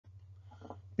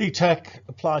BTEC,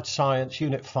 Applied Science,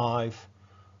 Unit 5.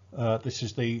 This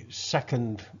is the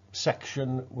second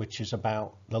section, which is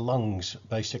about the lungs,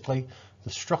 basically,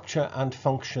 the structure and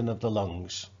function of the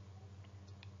lungs.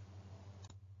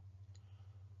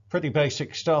 Pretty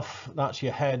basic stuff. That's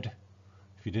your head.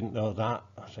 If you didn't know that,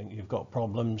 I think you've got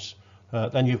problems.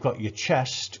 Then you've got your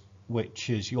chest, which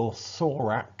is your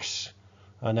thorax,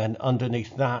 and then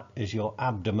underneath that is your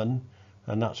abdomen,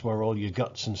 and that's where all your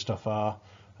guts and stuff are.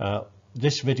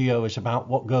 This video is about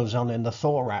what goes on in the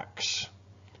thorax,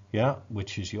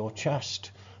 which is your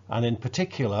chest, and in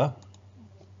particular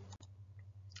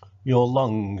your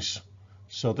lungs.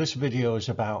 So this video is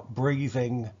about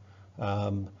breathing.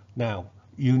 Now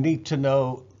you need to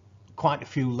know quite a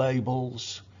few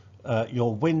labels.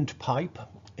 Your windpipe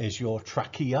is your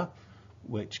trachea,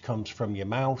 which comes from your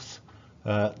mouth.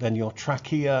 Then your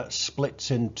trachea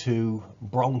splits into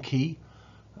bronchi,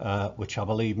 which I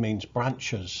believe means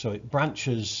branches. So it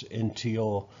branches into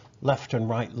your left and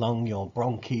right lung, your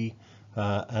bronchi,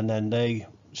 and then they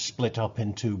split up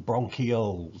into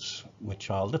bronchioles,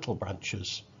 which are little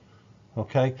branches.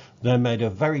 Okay, they're made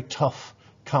of very tough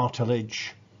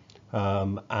cartilage,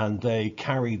 and they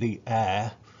carry the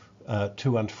air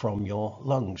to and from your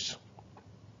lungs.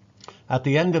 At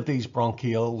the end of these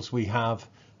bronchioles, we have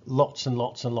lots and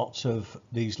lots and lots of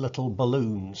these little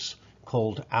balloons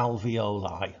called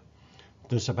alveoli.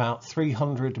 There's about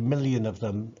 300 million of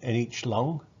them in each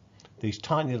lung, these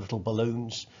tiny little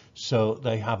balloons. So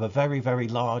they have a very, very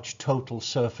large total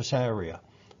surface area,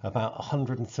 about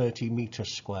 130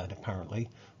 meters squared apparently.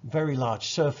 Very large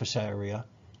surface area,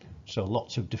 so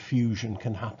lots of diffusion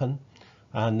can happen.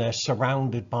 And they're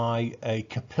surrounded by a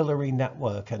capillary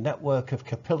network, a network of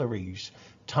capillaries,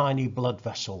 tiny blood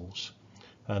vessels.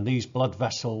 And these blood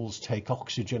vessels take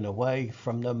oxygen away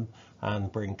from them and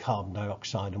bring carbon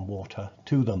dioxide and water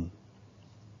to them.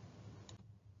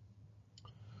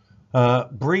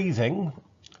 Breathing.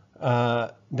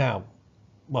 Now,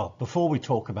 well, before we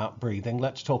talk about breathing,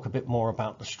 let's talk a bit more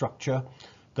about the structure.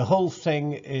 The whole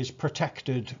thing is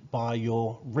protected by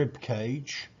your rib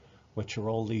cage, which are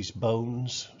all these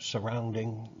bones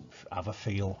surrounding. Have a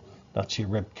feel. That's your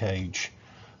rib cage.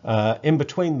 In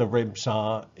between the ribs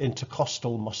are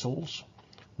intercostal muscles,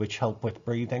 which help with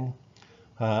breathing.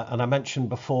 And I mentioned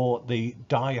before the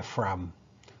diaphragm,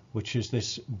 which is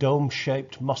this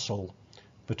dome-shaped muscle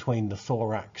between the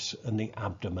thorax and the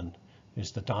abdomen,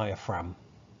 is the diaphragm.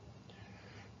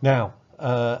 Now,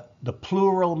 the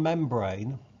pleural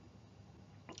membrane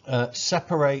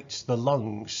separates the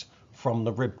lungs from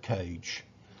the rib cage.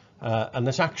 And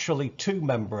there's actually two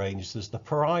membranes. There's the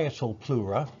parietal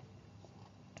pleura,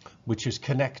 which is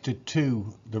connected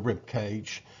to the rib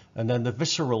cage, and then the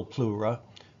visceral pleura,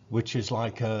 which is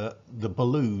like the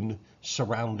balloon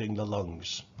surrounding the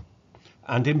lungs.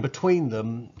 And in between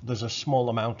them, there's a small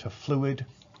amount of fluid,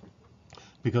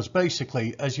 because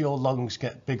basically as your lungs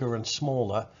get bigger and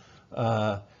smaller,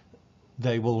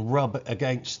 they will rub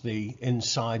against the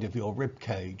inside of your rib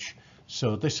cage.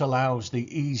 So this allows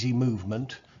the easy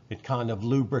movement. It kind of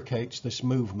lubricates this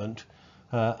movement,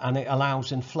 and it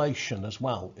allows inflation as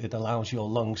well. It allows your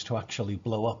lungs to actually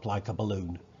blow up like a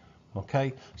balloon.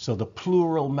 Okay, so the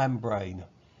pleural membrane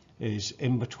is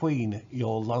in between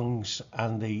your lungs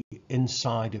and the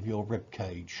inside of your rib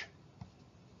cage.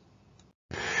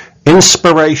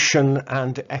 Inspiration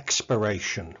and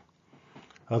expiration,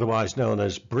 otherwise known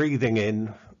as breathing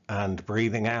in and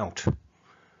breathing out.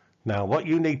 Now, what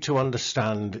you need to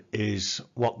understand is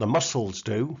what the muscles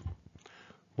do,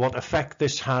 what effect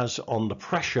this has on the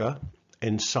pressure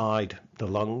inside the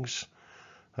lungs,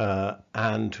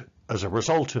 and as a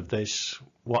result of this,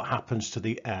 what happens to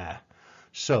the air.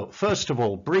 So first of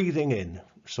all, breathing in.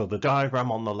 So the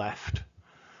diagram on the left,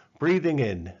 breathing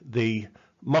in, the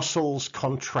muscles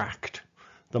contract.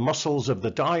 The muscles of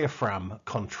the diaphragm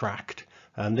contract,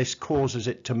 and this causes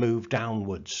it to move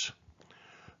downwards.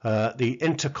 The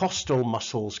intercostal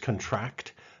muscles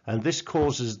contract, and this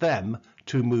causes them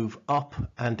to move up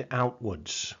and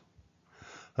outwards.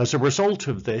 As a result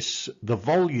of this, the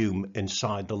volume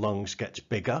inside the lungs gets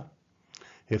bigger.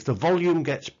 If the volume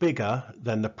gets bigger,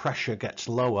 then the pressure gets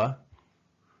lower,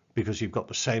 because you've got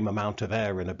the same amount of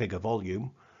air in a bigger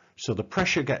volume. So the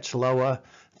pressure gets lower.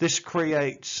 This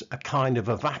creates a kind of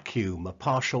a vacuum, a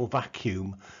partial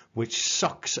vacuum, which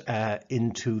sucks air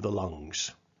into the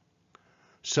lungs.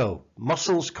 So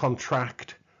muscles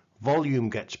contract, volume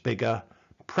gets bigger,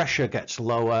 pressure gets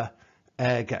lower,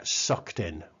 air gets sucked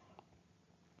in.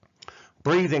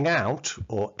 Breathing out,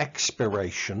 or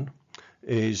expiration,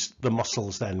 is the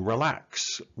muscles then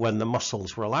relax. When the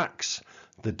muscles relax,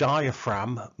 the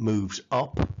diaphragm moves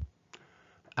up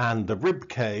and the rib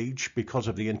cage, because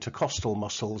of the intercostal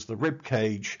muscles, the rib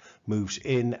cage moves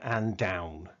in and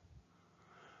down.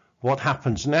 What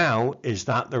happens now is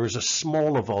that there is a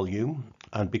smaller volume,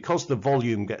 and because the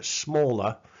volume gets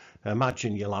smaller,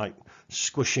 imagine you're like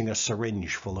squishing a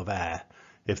syringe full of air.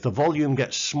 If the volume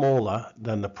gets smaller,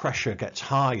 then the pressure gets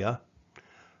higher,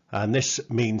 and this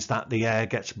means that the air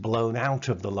gets blown out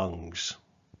of the lungs.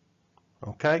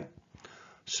 Okay,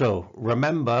 so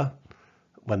remember,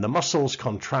 when the muscles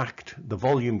contract, the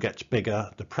volume gets bigger,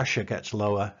 the pressure gets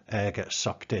lower, air gets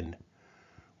sucked in.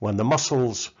 When the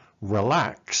muscles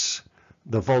relax,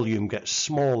 the volume gets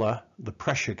smaller, the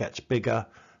pressure gets bigger,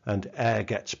 and air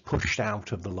gets pushed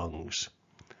out of the lungs.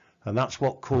 And that's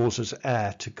what causes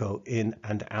air to go in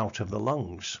and out of the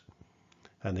lungs.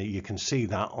 And you can see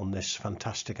that on this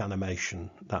fantastic animation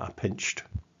that I pinched.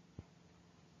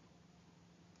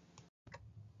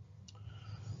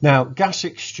 Now, gas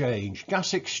exchange.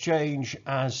 Gas exchange,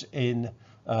 as in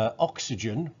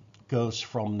oxygen, goes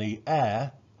from the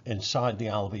air inside the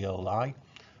alveoli,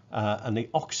 and the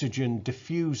oxygen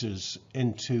diffuses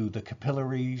into the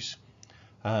capillaries,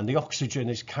 and the oxygen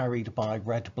is carried by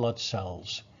red blood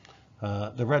cells.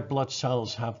 The red blood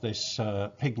cells have this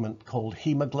pigment called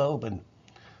hemoglobin,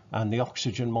 and the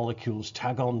oxygen molecules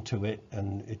tag on to it,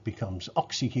 and it becomes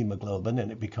oxyhemoglobin,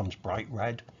 and it becomes bright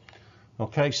red.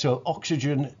 Okay, so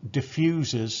oxygen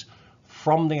diffuses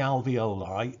from the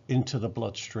alveoli into the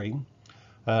bloodstream.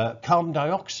 Carbon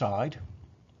dioxide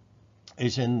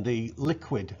is in the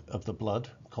liquid of the blood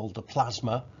called the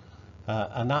plasma,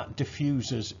 and that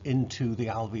diffuses into the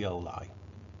alveoli.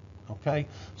 Okay,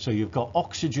 so you've got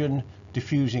oxygen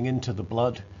diffusing into the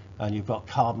blood, and you've got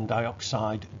carbon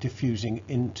dioxide diffusing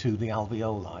into the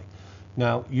alveoli.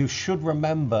 Now, you should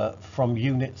remember from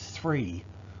Unit 3,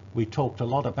 we talked a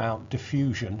lot about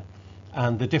diffusion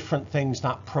and the different things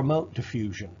that promote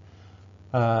diffusion.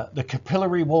 The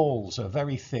capillary walls are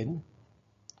very thin,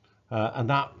 and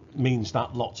that means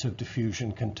that lots of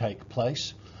diffusion can take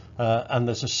place. And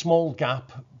there's a small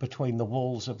gap between the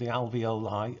walls of the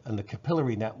alveoli and the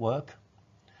capillary network.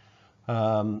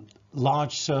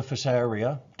 Large surface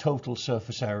area, total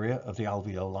surface area of the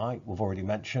alveoli, we've already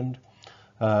mentioned.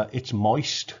 It's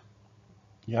moist,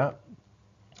 yeah.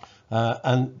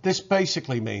 And this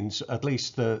basically means, at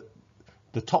least the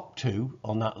top two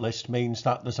on that list, means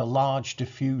that there's a large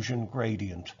diffusion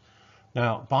gradient.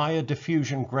 Now, by a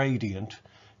diffusion gradient,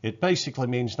 it basically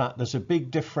means that there's a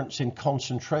big difference in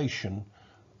concentration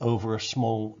over a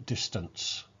small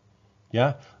distance.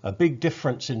 Yeah, a big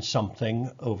difference in something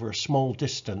over a small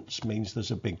distance means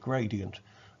there's a big gradient.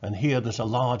 And here there's a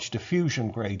large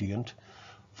diffusion gradient,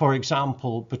 for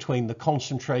example, between the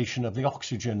concentration of the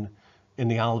oxygen in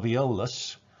the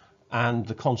alveolus and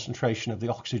the concentration of the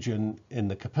oxygen in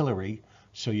the capillary,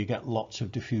 so you get lots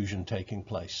of diffusion taking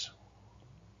place.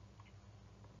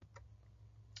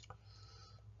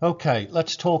 Okay,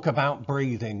 let's talk about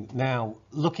breathing. Now,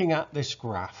 looking at this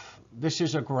graph, this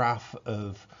is a graph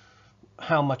of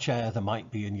how much air there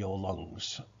might be in your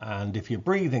lungs. And if you're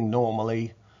breathing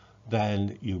normally,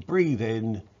 then you breathe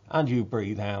in and you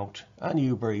breathe out, and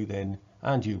you breathe in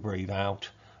and you breathe out.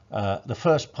 The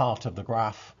first part of the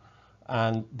graph,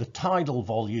 and the tidal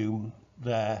volume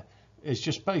there is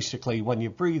just basically when you're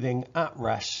breathing at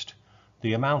rest,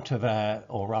 the amount of air,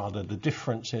 or rather the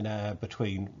difference in air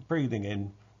between breathing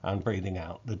in and breathing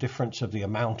out, the difference of the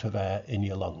amount of air in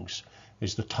your lungs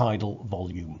is the tidal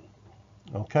volume.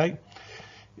 Okay,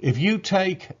 if you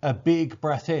take a big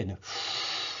breath in,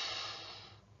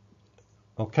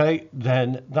 okay,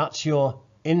 then that's your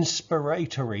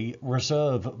inspiratory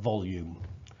reserve volume.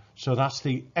 So that's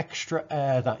the extra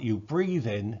air that you breathe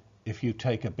in if you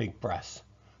take a big breath,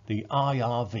 the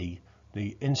IRV,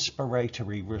 the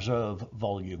inspiratory reserve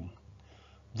volume.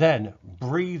 Then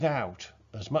breathe out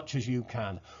as much as you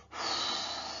can.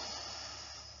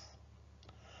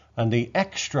 And the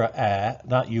extra air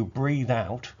that you breathe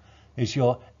out is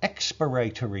your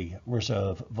expiratory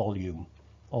reserve volume,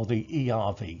 or the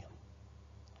ERV.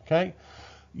 Okay?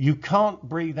 You can't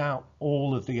breathe out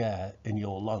all of the air in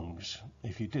your lungs.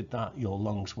 If you did that, your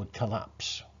lungs would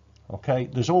collapse. Okay,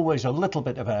 there's always a little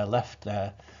bit of air left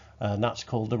there, and that's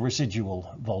called the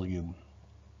residual volume.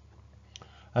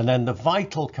 And then the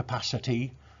vital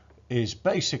capacity is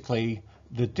basically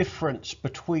the difference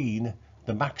between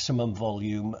the maximum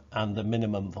volume and the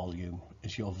minimum volume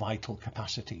is your vital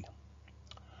capacity.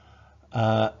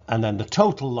 And then the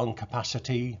total lung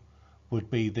capacity would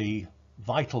be the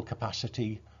vital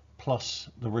capacity plus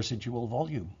the residual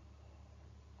volume.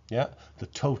 Yeah, the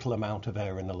total amount of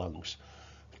air in the lungs.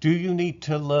 Do you need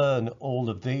to learn all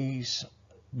of these?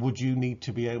 Would you need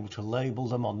to be able to label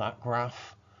them on that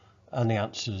graph? And the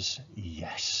answer's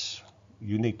yes.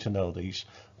 You need to know these.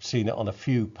 I've seen it on a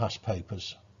few past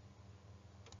papers.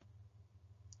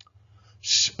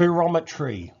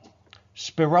 Spirometry.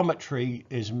 Spirometry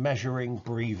is measuring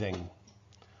breathing.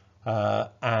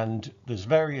 And there's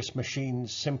various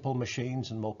machines, simple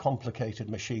machines and more complicated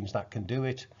machines that can do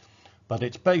it. But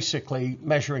it's basically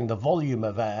measuring the volume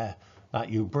of air that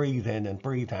you breathe in and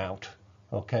breathe out,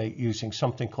 okay, using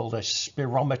something called a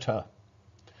spirometer.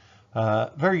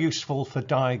 Very useful for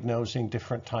diagnosing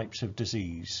different types of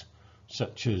disease,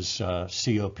 such as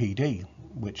COPD,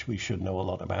 which we should know a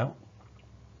lot about.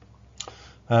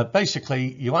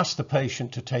 Basically, you ask the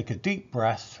patient to take a deep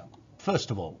breath.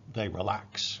 First of all, they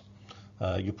relax.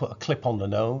 You put a clip on the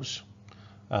nose.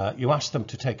 You ask them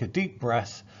to take a deep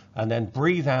breath and then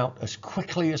breathe out as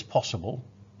quickly as possible.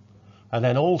 And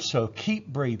then also keep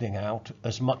breathing out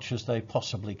as much as they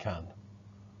possibly can.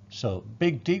 So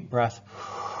big deep breath.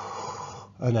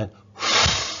 And then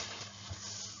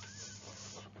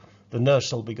the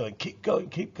nurse will be going, keep going,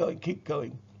 keep going, keep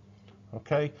going.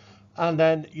 Okay. And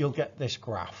then you'll get this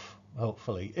graph,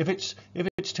 hopefully. If it's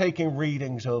taking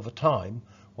readings over time,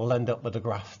 we'll end up with a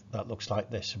graph that looks like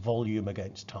this, volume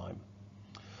against time.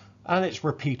 And it's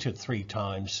repeated 3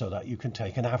 times so that you can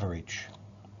take an average.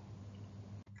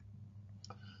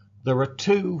 There are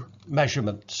 2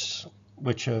 measurements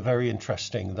which are very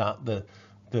interesting that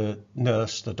the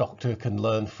nurse, the doctor can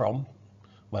learn from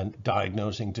when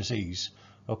diagnosing disease.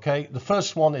 Okay, the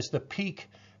first one is the peak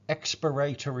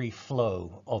expiratory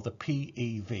flow, or the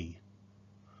PEV.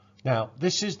 Now,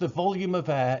 this is the volume of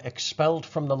air expelled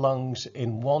from the lungs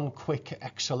in one quick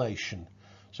exhalation.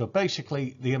 So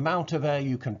basically, the amount of air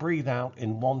you can breathe out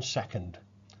in 1 second.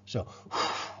 So,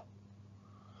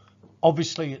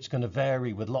 obviously, it's going to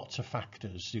vary with lots of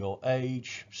factors, your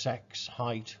age, sex,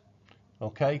 height,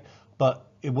 okay? But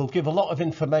it will give a lot of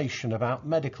information about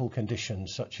medical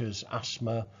conditions such as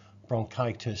asthma,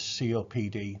 bronchitis,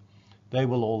 COPD. They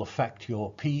will all affect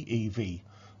your PEV,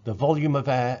 the volume of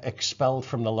air expelled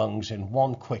from the lungs in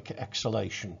one quick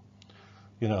exhalation.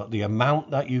 You know, the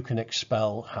amount that you can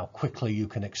expel, how quickly you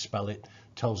can expel it,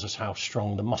 tells us how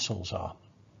strong the muscles are.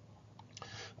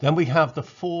 Then we have the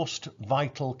forced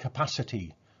vital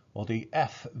capacity, or the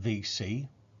FVC,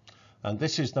 and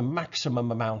this is the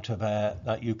maximum amount of air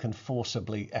that you can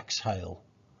forcibly exhale.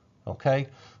 Okay,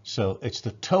 so it's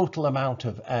the total amount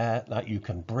of air that you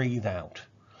can breathe out.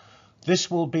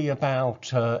 This will be about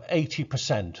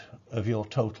 80% of your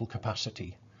total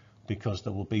capacity, because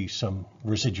there will be some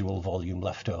residual volume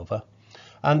left over.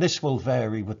 And this will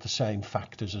vary with the same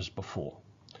factors as before.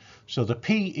 So the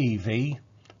PEV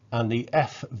and the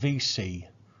FVC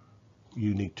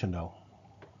you need to know.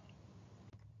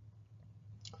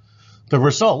 The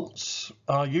results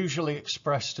are usually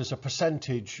expressed as a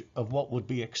percentage of what would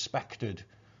be expected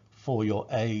for your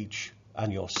age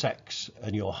and your sex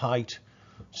and your height.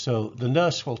 So the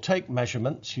nurse will take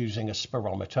measurements using a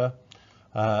spirometer.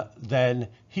 Then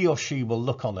he or she will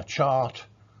look on a chart,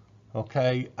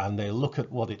 okay, and they'll look at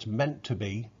what it's meant to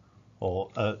be, or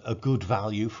a good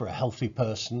value for a healthy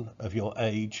person of your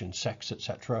age and sex,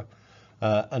 etc.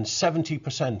 And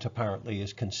 70% apparently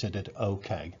is considered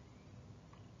okay.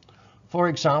 For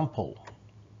example,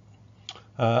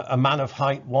 a man of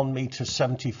height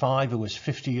 1.75 m who is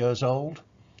 50 years old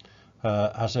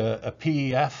has a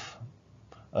PEF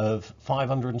of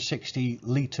 560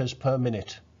 litres per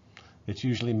minute. It's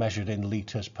usually measured in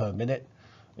litres per minute.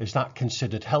 Is that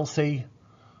considered healthy?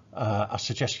 I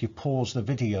suggest you pause the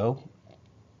video,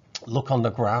 look on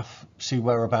the graph, see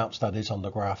whereabouts that is on the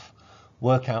graph,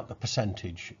 work out the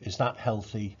percentage. Is that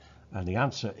healthy? And the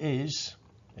answer is,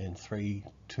 in 3,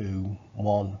 2,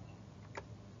 1,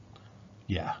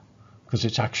 yeah, because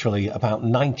it's actually about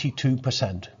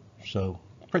 92%. So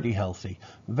pretty healthy,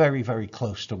 very, very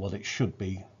close to what it should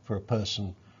be for a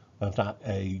person of that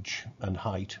age and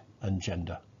height and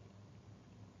gender.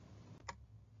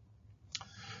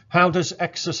 How does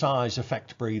exercise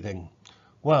affect breathing?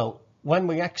 Well, when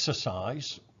we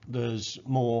exercise, there's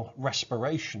more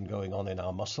respiration going on in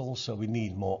our muscles, so we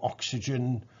need more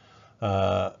oxygen.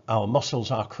 Our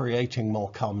muscles are creating more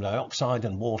carbon dioxide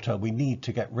and water. We need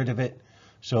to get rid of it.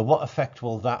 So what effect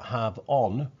will that have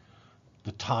on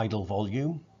the tidal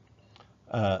volume?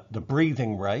 The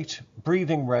breathing rate.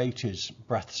 Breathing rate is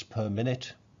breaths per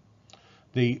minute.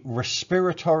 The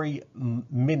respiratory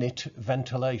minute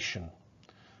ventilation.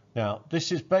 Now,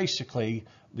 this is basically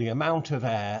the amount of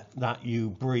air that you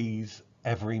breathe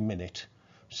every minute.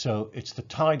 So it's the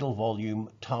tidal volume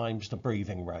times the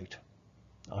breathing rate.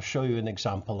 I'll show you an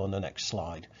example on the next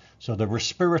slide. So the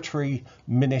respiratory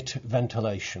minute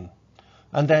ventilation,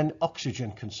 and then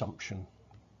oxygen consumption.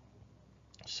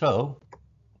 So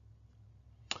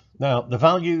now the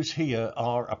values here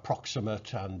are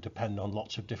approximate and depend on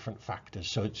lots of different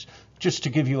factors. So it's just to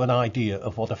give you an idea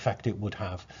of what effect it would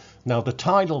have. Now the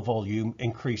tidal volume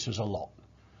increases a lot.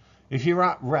 If you're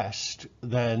at rest,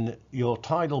 then your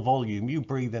tidal volume, you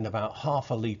breathe in about half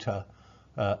a litre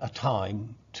a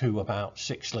time to about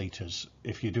 6 litres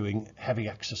if you're doing heavy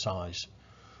exercise.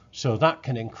 So that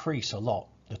can increase a lot.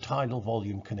 The tidal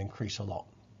volume can increase a lot.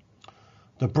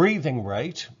 The breathing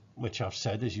rate, which I've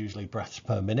said is usually breaths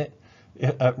per minute,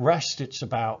 at rest it's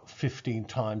about 15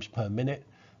 times per minute.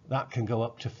 That can go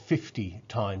up to 50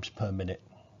 times per minute.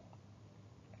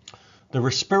 The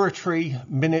respiratory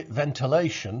minute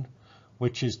ventilation,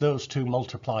 which is those two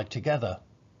multiplied together.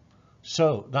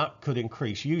 So that could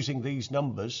increase using these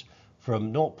numbers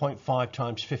from 0.5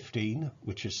 times 15,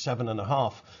 which is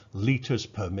 7.5 litres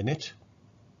per minute,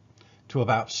 to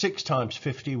about 6 times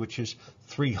 50, which is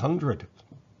 300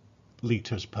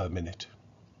 litres per minute.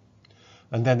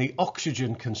 And then the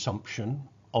oxygen consumption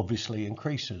obviously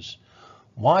increases.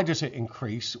 Why does it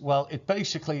increase? Well, it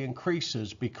basically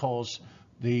increases because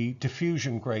the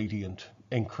diffusion gradient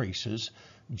increases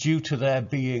due to there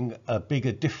being a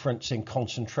bigger difference in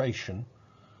concentration.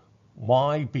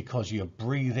 Why? Because you're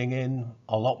breathing in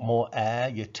a lot more air,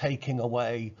 you're taking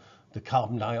away the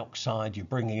carbon dioxide, you're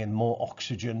bringing in more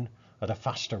oxygen at a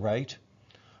faster rate.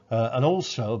 And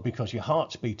also because your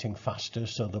heart's beating faster,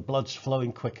 so the blood's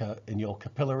flowing quicker in your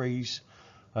capillaries,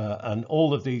 and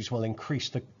all of these will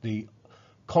increase the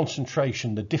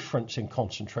concentration, the difference in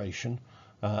concentration,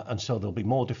 and so there'll be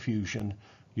more diffusion.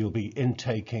 You'll be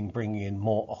intaking, bringing in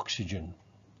more oxygen.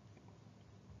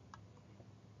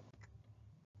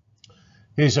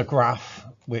 Here's a graph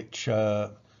which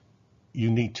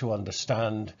you need to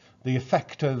understand the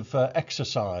effect of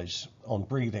exercise on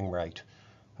breathing rate.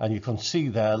 And you can see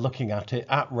there, looking at it,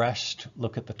 at rest,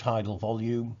 look at the tidal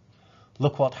volume.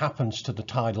 Look what happens to the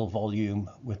tidal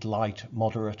volume with light,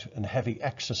 moderate and heavy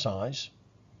exercise.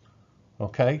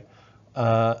 Okay,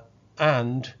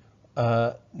 and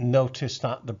notice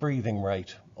that the breathing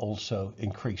rate also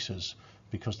increases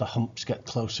because the humps get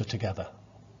closer together.